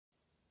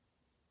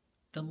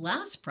The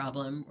last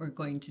problem we're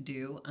going to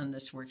do on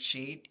this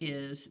worksheet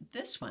is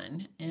this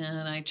one,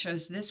 and I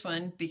chose this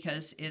one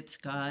because it's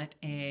got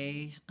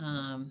a,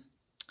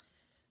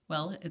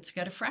 it's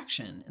got a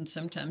fraction, and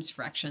sometimes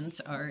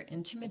fractions are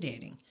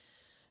intimidating.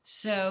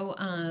 So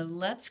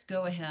let's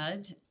go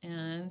ahead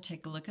and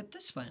take a look at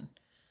this one.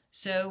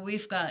 So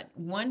we've got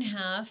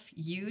 1/2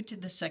 u to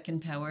the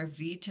second power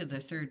v to the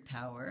third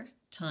power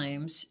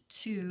times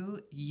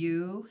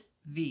 2u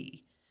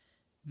v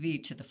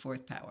to the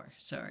fourth power,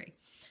 sorry.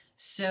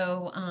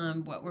 So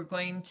what we're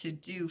going to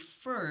do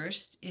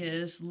first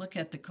is look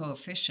at the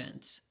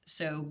coefficients.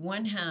 So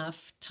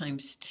 1/2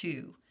 times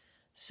 2.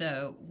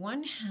 So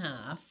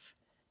 1/2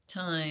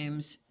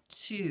 times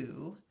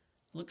 2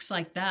 looks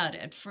like that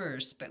at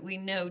first, but we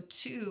know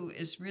 2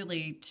 is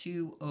really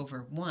 2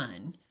 over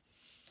 1.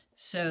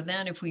 So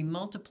then if we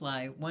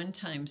multiply 1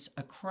 times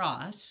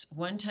across,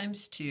 1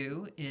 times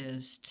 2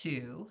 is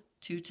 2.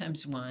 2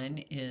 times 1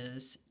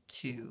 is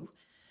 2.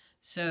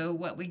 So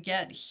what we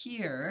get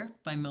here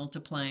by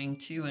multiplying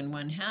 2 and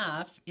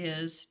 1/2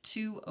 is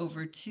 2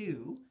 over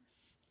 2,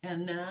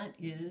 and that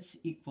is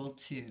equal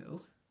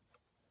to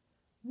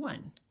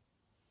 1.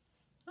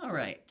 All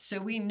right, so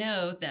we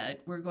know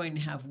that we're going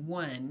to have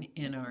 1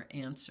 in our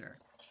answer.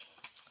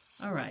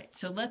 All right,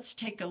 so let's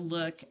take a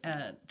look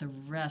at the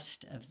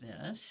rest of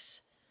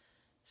this.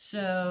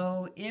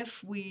 So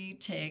if we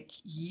take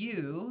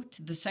u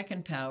to the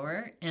second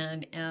power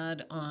and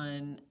add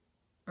on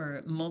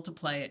or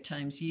multiply it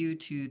times u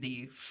to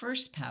the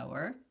first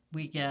power,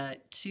 we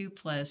get 2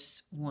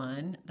 plus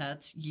 1,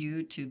 that's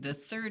u to the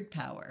third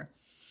power.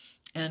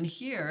 And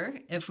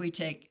here, if we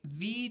take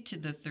v to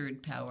the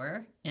third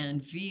power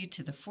and v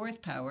to the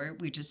fourth power,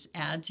 we just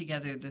add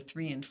together the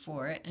 3 and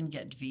 4 and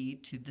get v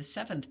to the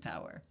seventh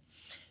power.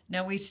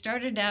 Now we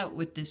started out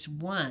with this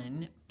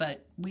 1,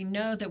 but we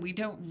know that we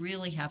don't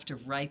really have to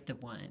write the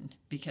 1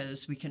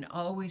 because we can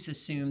always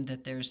assume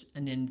that there's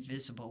an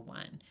invisible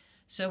 1.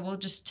 So we'll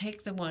just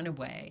take the 1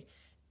 away,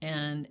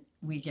 and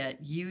we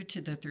get u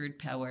to the third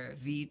power,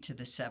 v to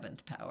the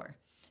seventh power.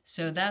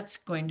 So that's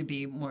going to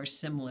be more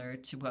similar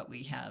to what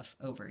we have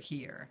over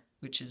here,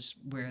 which is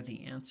where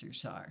the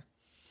answers are.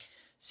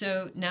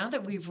 So now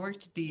that we've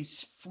worked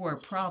these 4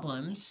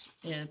 problems,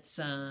 it's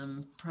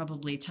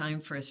probably time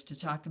for us to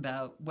talk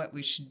about what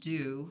we should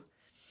do.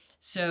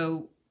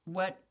 So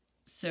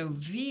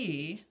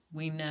v,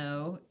 we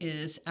know,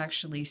 is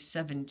actually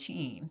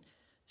 17.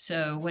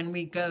 So when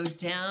we go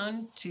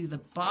down to the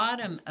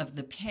bottom of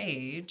the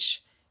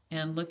page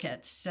and look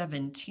at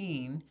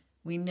 17,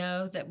 we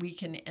know that we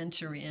can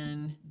enter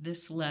in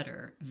this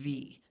letter,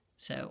 V.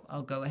 So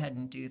I'll go ahead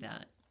and do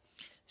that.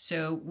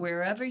 So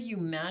wherever you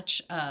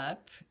match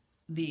up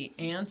the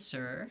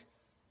answer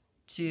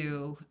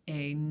to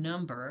a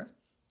number,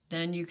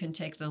 then you can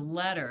take the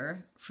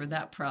letter for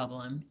that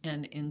problem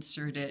and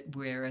insert it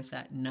where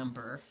that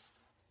number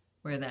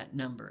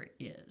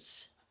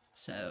is.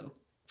 So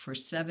for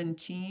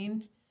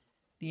 17,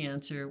 the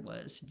answer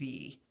was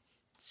V.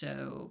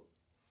 So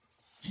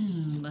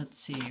let's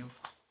see.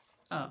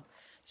 Oh,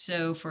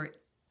 so for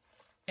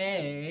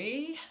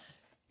A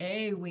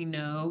we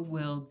know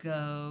will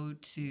go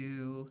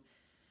to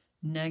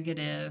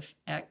negative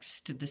x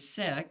to the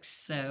 6.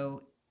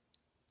 So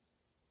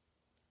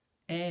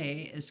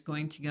A is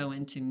going to go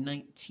into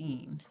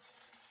 19.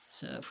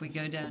 So if we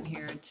go down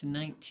here to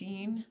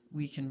 19,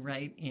 we can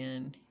write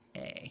in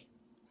A.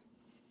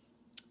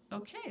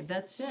 Okay,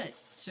 that's it.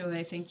 So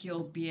I think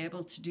you'll be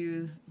able to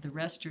do the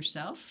rest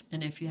yourself.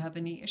 And if you have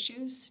any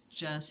issues,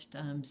 just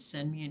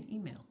send me an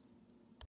email.